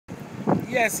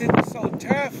Yes, it was so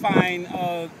terrifying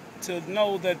to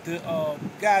know that the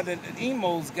guy that the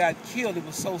IMOs got killed. It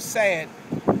was so sad.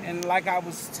 And like I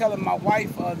was telling my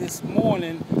wife this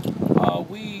morning,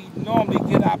 we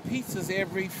normally get our pizzas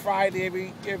every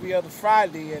Friday, every other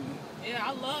Friday, Yeah,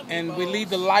 I love and we Emos. leave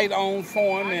the light on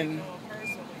for him. I didn't And know him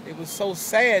personally. it was so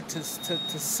sad to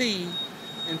see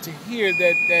and to hear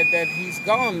that he's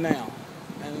gone now.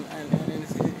 And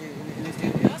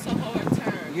That's a hard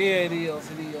turn. yeah, it is.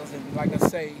 And like I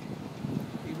say,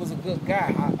 he was a good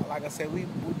guy. Like I said, we've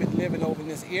been living over in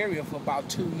this area for about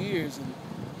 2 years, and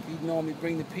he normally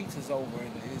bring the pizzas over.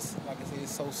 And it's like I said,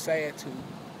 it's so sad to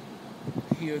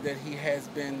hear that he has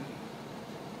been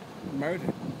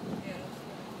murdered.